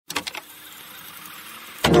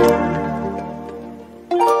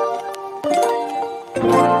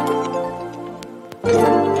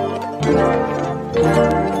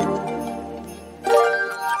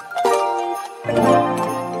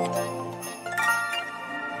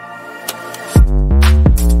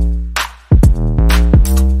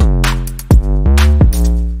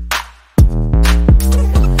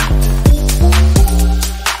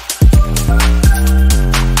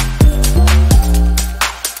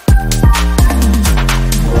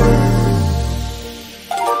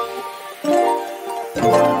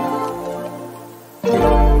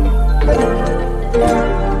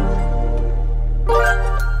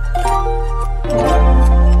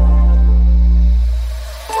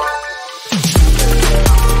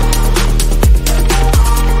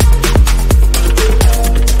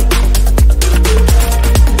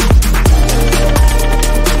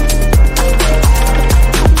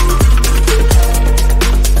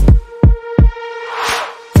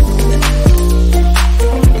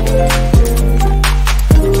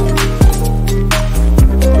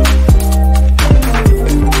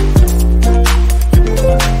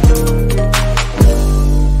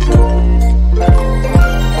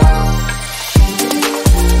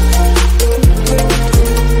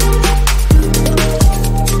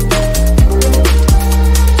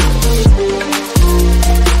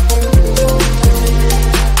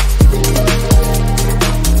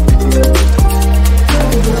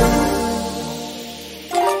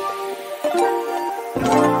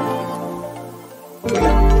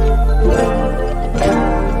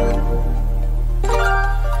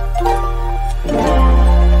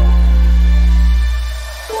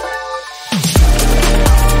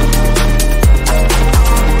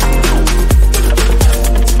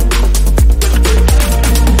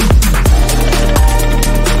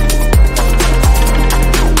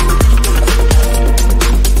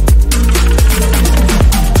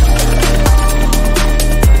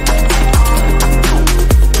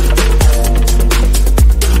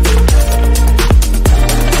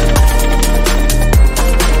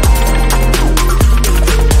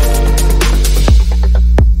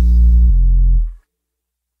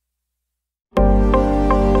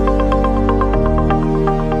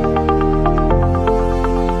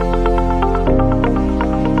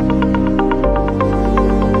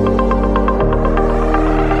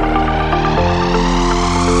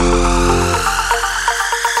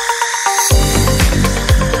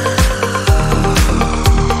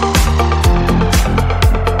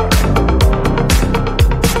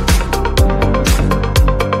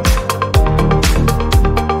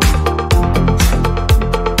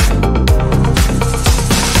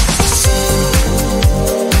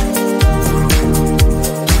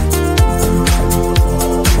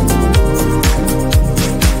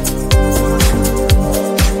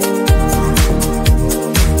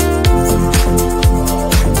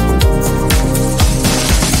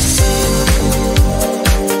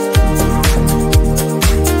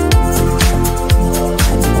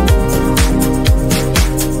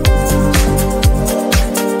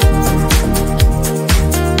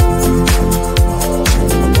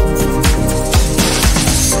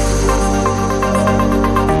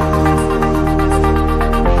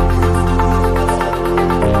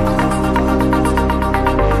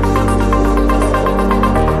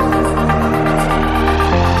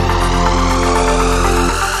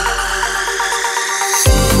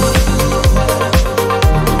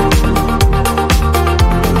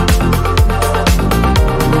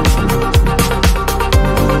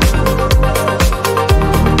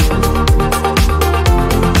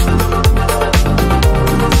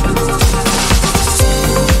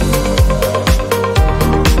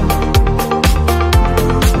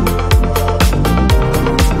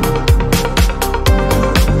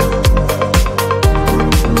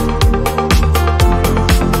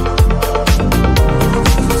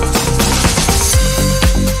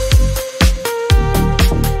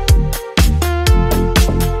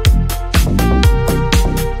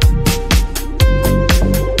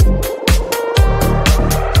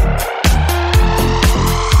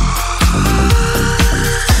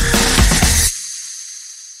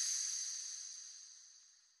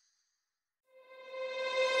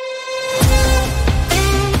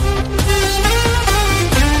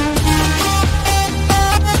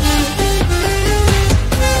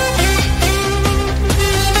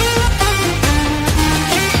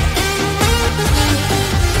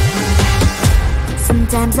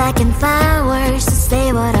Sometimes I can find words to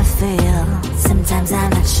say what I feel. Sometimes I'm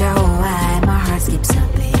not sure why my heart skips a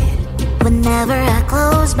beat. Whenever I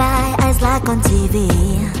close my eyes like on TV,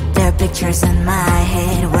 there are pictures in my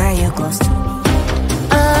head where you're close to me.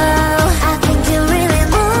 Oh, I think you really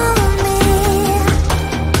move me.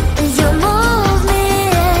 You move me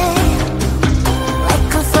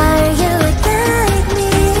like a fire, you ignite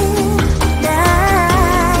me, ignite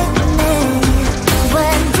me.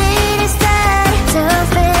 When did it start to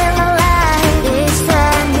feel alive? Each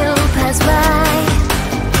time you pass by,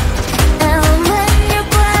 and when you're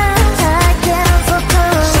gone, I can't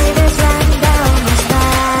focus. Shivers run down my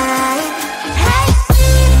spine. Hey.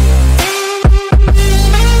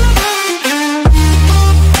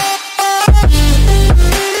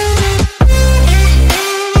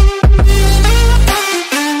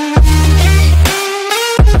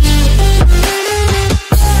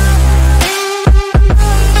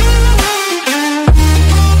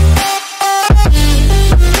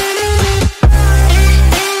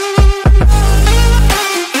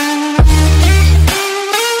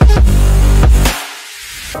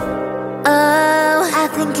 Oh, I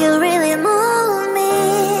think you really move me.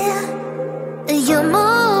 You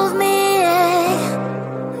move me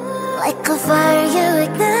like a fire, you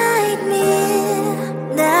ignite me,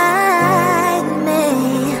 ignite me.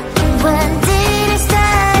 When did it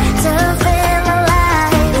start to feel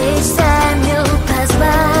alive? Each time you pass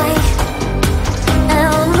by,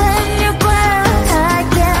 and when you're gone, I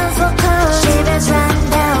can't focus. Shivers run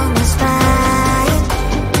down my spine.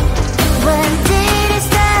 When did it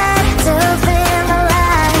start to feel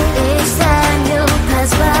alive? Each time you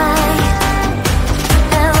pass by,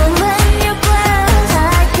 and when you're gone,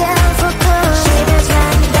 I can't focus. Shivers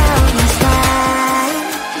run down my spine.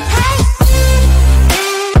 Hey.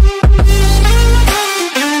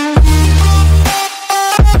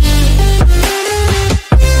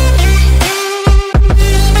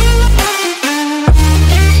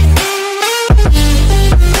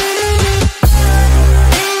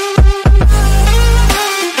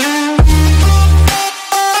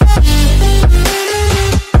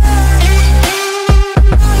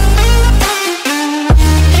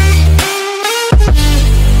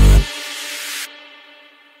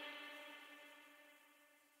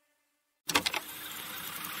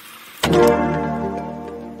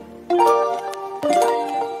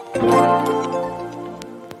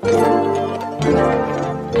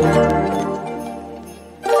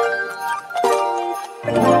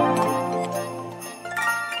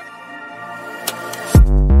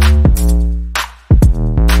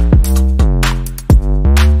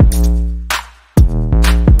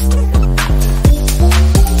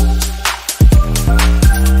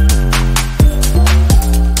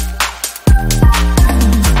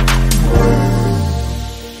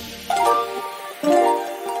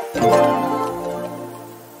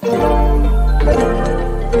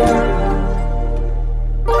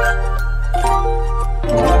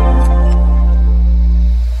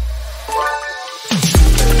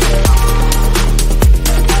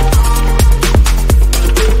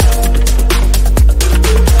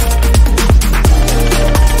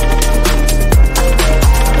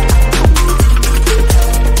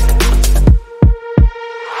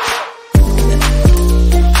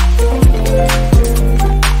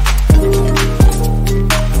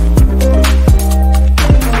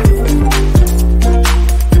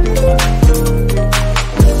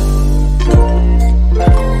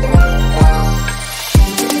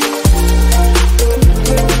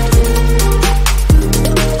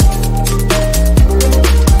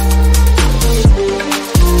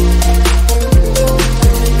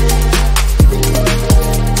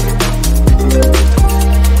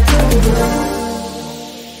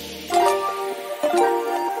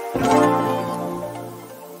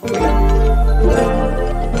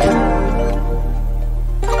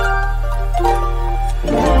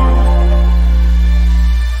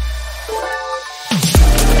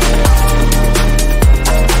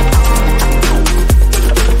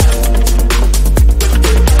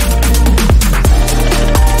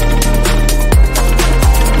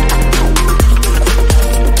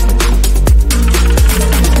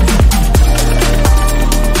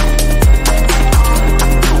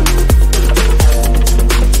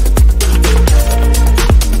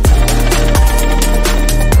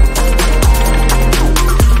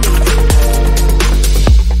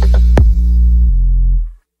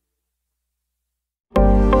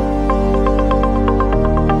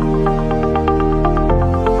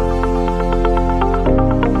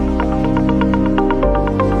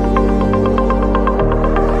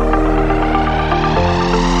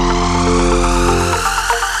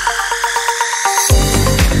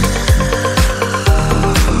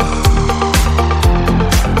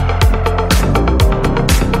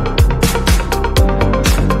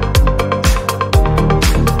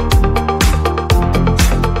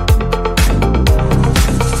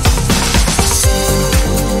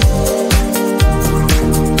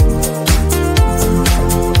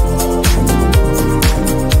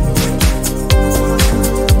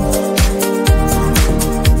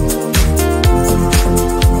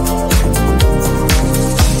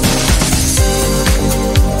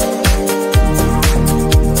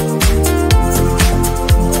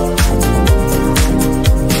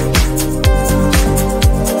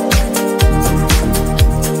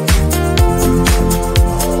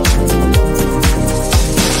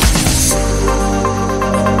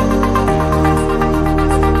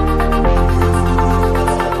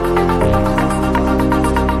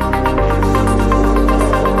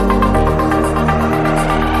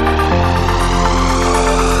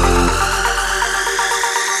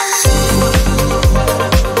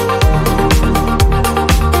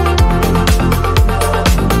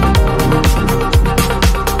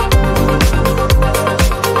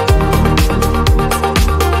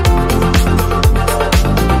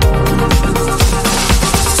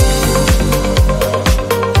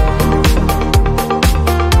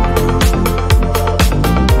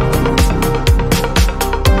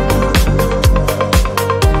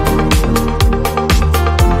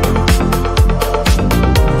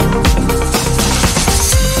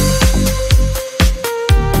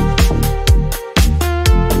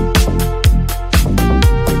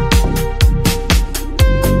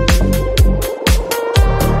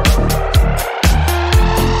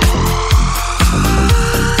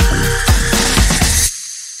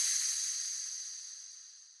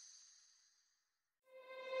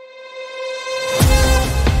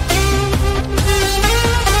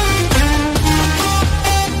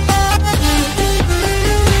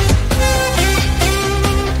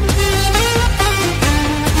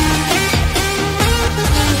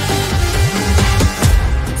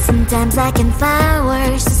 Sometimes I can find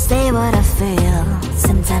words to say what I feel.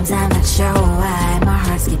 Sometimes I'm not sure why my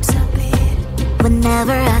heart skips a beat.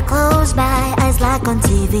 Whenever I close my eyes like on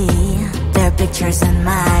TV, there are pictures in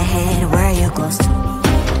my head where you're close to me.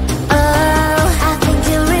 Oh, I think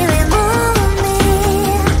you really move me.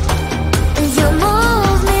 You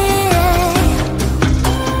move me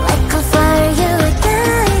like a fire, you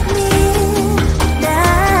ignite me,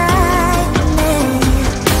 ignite me.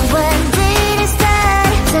 When did it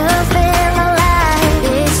start to feel alive?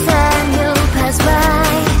 Each time you pass by,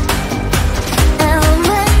 and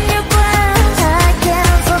when you're gone, I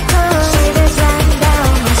can't focus. Shivers run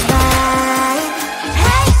down my spine.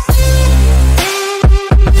 Hey.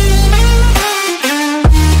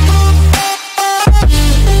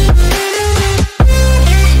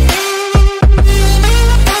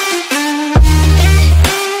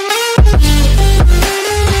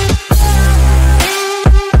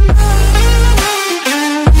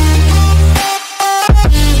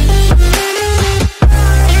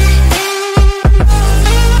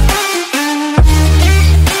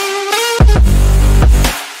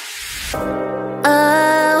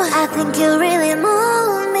 Oh, I think you really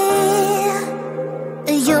move me.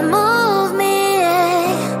 You move me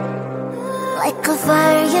like a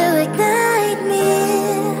fire, you ignite me,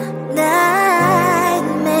 ignite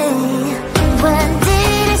me. When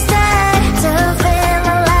did it start to feel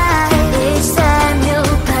alive? Each time you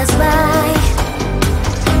pass by,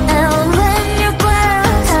 and when you're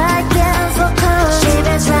gone, I can't focus.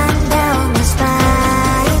 Shivers run down my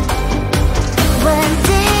spine. When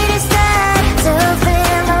did it start to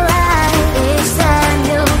feel alive? Each time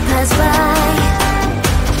you pass by,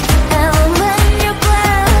 and when you're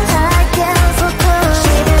gone, I can't focus.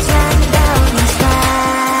 Shivers run down my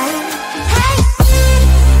spine.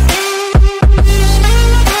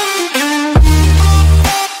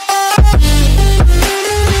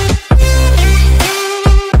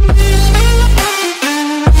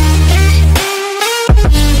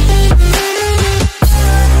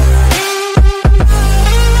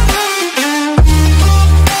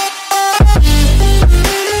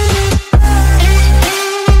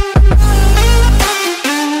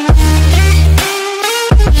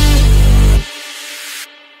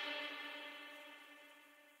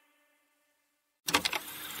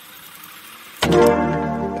 Hey.